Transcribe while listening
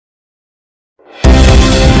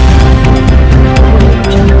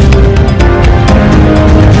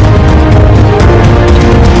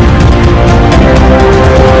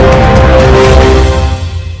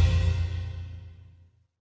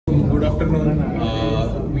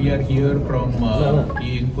we are here from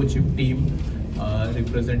eInfochips team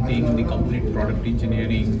representing the complete product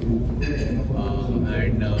engineering group,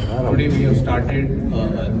 and today we have started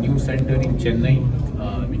a new center in Chennai,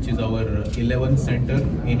 which is our 11th center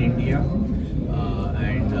in India,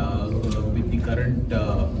 and with the current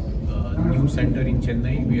new center in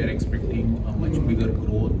Chennai, we are expecting a much bigger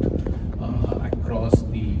growth across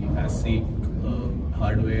the ASIC,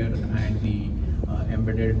 hardware and the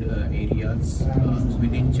embedded areas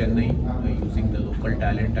within Chennai using the local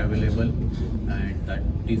talent available, and that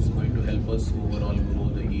is going to help us overall grow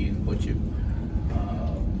the eInfochips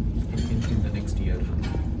in the next year.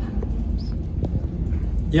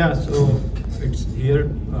 Yeah, so it's here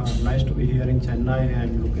nice to be here in Chennai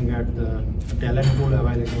and looking at the talent pool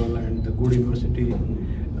available and the good university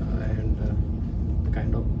and the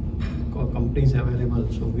kind of companies available.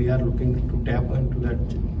 So we are looking to tap into that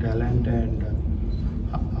talent and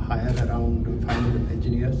hire around 500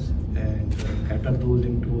 engineers and cater those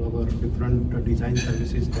into our different design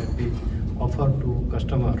services that we offer to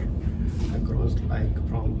customer across, like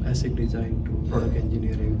from ASIC design to product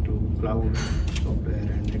engineering to cloud software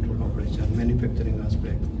and network operation, manufacturing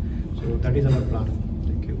aspect. So that is our plan.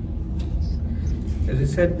 Thank you. As you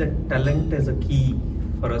said, that talent is a key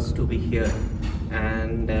for us to be here,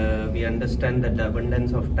 and we understand that the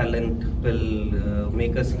abundance of talent will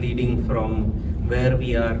make us leading from where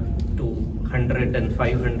we are to 100 and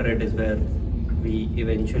 500 is where we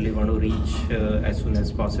eventually want to reach as soon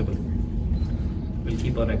as possible. We'll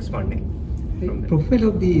keep on expanding. Profile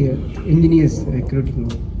of the engineers recruiting.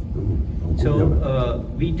 So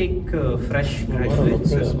we take fresh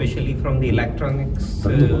graduates, especially from the electronics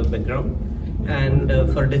background, and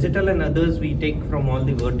for digital and others we take from all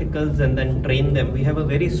the verticals and then train them. We have a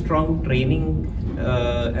very strong training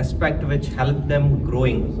aspect which help them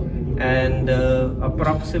growing, and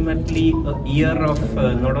approximately a year of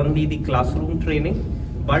not only the classroom training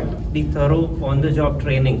but the thorough on-the-job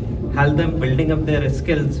training help them building up their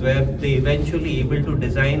skills where they eventually able to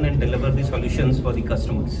design and deliver the solutions for the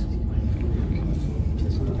customers.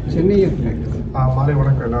 Chennai மாலை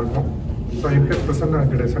வணக்கம் எல்லாருக்கும். So என் பேர் Prasanna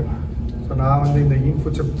Venkatesan. So நான் வந்து இந்த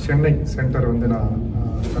eInfochips Chennai centre வந்து நான்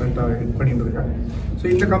கரெக்டாக ஹெட் பண்ணிட்டு இருக்கேன். ஸோ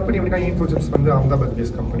இந்த கம்பெனி அப்படின்னா eInfochips வந்து Ahmedabad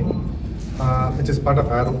based company, which is part of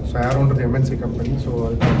Arrow. So Arrowன்றது MNC company. So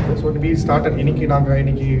we started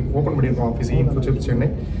இன்னைக்கு ஓப்பன் பண்ணியிருக்கோம் ஆஃபீஸ் eInfochips சென்னை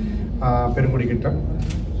பெருங்குடி கிட்ட.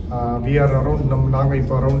 We are around நாங்கள்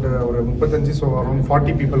இப்போ அரௌண்ட் ஒரு 35, ஸோ அரௌண்ட்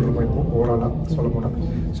 40 பீப்புள் இருக்கோம் இப்போ ஓவராலாக சொல்ல போனால்.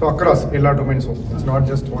 ஸோ அக்ராஸ் எல்லா டொமைன்ஸும், it's not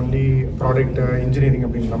just only product engineering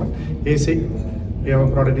அப்படின்னு இல்லாமல் ஏசிக்,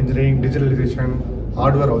 product engineering, digitalisation,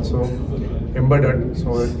 hardware also, embedded. So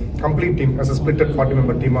complete team as a split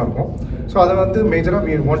 40-member டீமாக இருக்கும். ஸோ அதை வந்து மேஜராக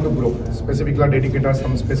we want to grow, ஸ்பெசிஃபிக்காக டெடிகேட்டாக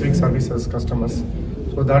some specific services customers.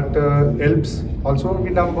 So that helps also.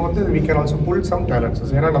 நம்ம வந்து we can also pull some talents.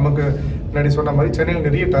 ஏன்னா நமக்கு முன்னாடி சொன்ன மாதிரி சென்னையில்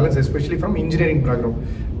நிறைய talents, especially from engineering background.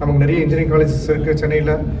 நமக்கு நிறைய இன்ஜினியரிங் காலேஜஸ் இருக்குது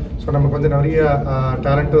சென்னையில். ஸோ நமக்கு வந்து நிறைய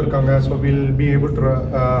டேலண்ட்டும் இருக்காங்க. So will be able to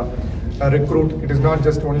recruit. It is not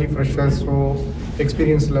just only freshers, so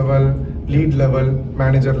experience level, lead level,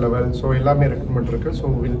 manager level, so எல்லாமே ரெக்ரூட்மெண்ட் இருக்குது. So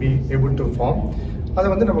will be able to form. அதை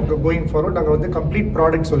வந்து நமக்கு கோயிங் ஃபார்வர்ட் நாங்கள் வந்து கம்ப்ளீட்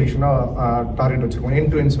ப்ராடக்ட் சொல்யூஷனாக target வச்சுருக்கோம்.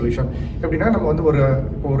 End to end solution எப்படின்னா, நம்ம வந்து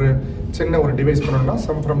ஒரு சின்ன ஒரு டிவைஸ் பண்ணோம்னா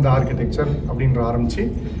சம் ஃப்ரம் த ஆர்கிடெக்சர் அப்படின்ற ஆரம்பித்து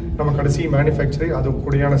நம்ம கடைசி மேனுஃபேக்சரிங் அது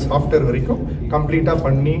கூடியான சாஃப்ட்வேர் வரைக்கும் கம்ப்ளீட்டாக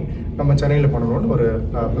பண்ணி நம்ம சென்னையில் பண்ணணும்னு ஒரு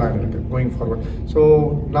பிளான் இருக்குது கோயிங் ஃபார்வர்ட். ஸோ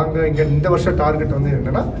நாங்கள் இங்கே இந்த வருஷம் டார்கெட் வந்து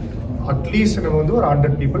என்னென்னா, அட்லீஸ்ட் நம்ம வந்து ஒரு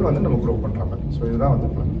 100 பீப்புள் வந்து நம்ம க்ரோ பண்ணுறாங்க. ஸோ இதுதான் வந்து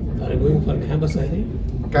பிளான்.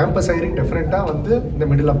 கேம்பஸ் ஹைரிங் டெஃபினட்டாக வந்து இந்த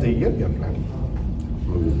middle of the year we are planning.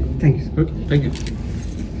 Thank you. Thank you.